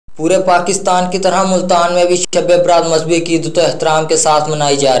पूरे पाकिस्तान की तरह मुल्तान में भी शब बरात मजहबी अकीदतो अहतराम के साथ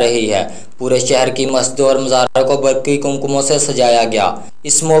मनाई जा रही है। पूरे शहर की मस्जिदों और मज़ारों को बरकी कुमकुमों से सजाया गया।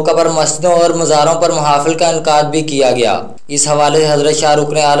 इस मौका पर मस्जिदों और मज़ारों पर महाफिल का इनकाद भी किया गया। इस हवाले से हज़रत शाह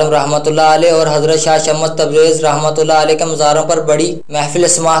रुकन आलम रहमतुल्लाह अलैह और हज़रत शाह शम्स तबरेज़ रहमतुल्लाह अलैह के मज़ारों पर बड़ी महफिल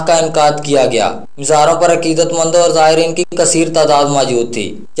समाह का इनकाद किया गया। मज़ारों पर अकीदतमंदों और ज़ायरीन की कसीर तादाद मौजूद थी,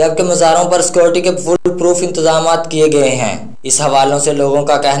 जबकि मज़ारों पर सिक्योरिटी के फुल प्रूफ इंतजाम किए गए हैं। इस हवालों से लोगों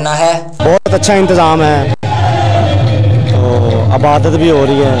का कहना है बहुत अच्छा इंतजाम है, तो इबादत भी हो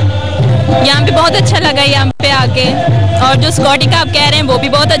रही है। यहाँ पे बहुत अच्छा लगा यहाँ पे आके, और जो सिक्योरिटी का आप कह रहे हैं वो भी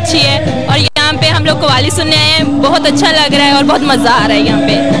बहुत अच्छी है, और यहाँ पे हम लोग कव्वाली सुनने आए हैं, बहुत अच्छा लग रहा है और बहुत मज़ा आ रहा है यहाँ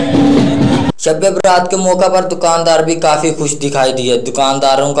पे। शब बरात के मौका पर दुकानदार भी काफ़ी खुश दिखाई दिए।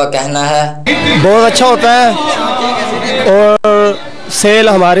 दुकानदारों का कहना है बहुत अच्छा होता है और सेल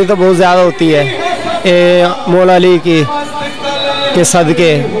हमारी तो बहुत ज़्यादा होती है। मौला अली के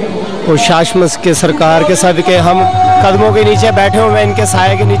सदके और शाशमस के सरकार के सदके हम कदमों के नीचे बैठे हुए हैं, इनके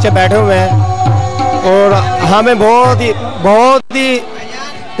साए के नीचे बैठे हुए हैं, और हमें बहुत ही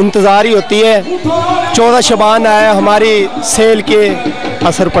इंतज़ारी होती है। 14 शबान आए, हमारी सेल के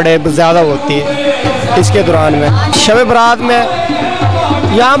असर पड़े ज़्यादा होती है इसके दौरान में। शब बरात में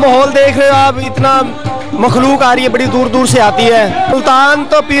यहाँ माहौल देख रहे हो आप, इतना मखलूक आ रही है, बड़ी दूर दूर से आती है। मुल्तान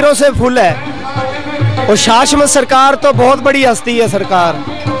तो पीरों से फुल है, और शाशमस सरकार तो बहुत बड़ी हस्ती है सरकार।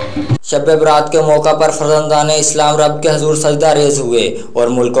 शब बरात के मौका पर फर्जंदाने इस्लाम रब के हजूर सजदा रेज हुए और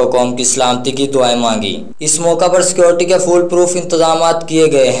मुल्क और कौम की सलामती की दुआएं मांगी। इस मौका पर सिक्योरिटी के फुल प्रूफ इंतजाम किए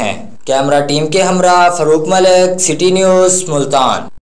गए हैं। कैमरा टीम के हमरा फरूक मलिक, सिटी न्यूज़, मुल्तान।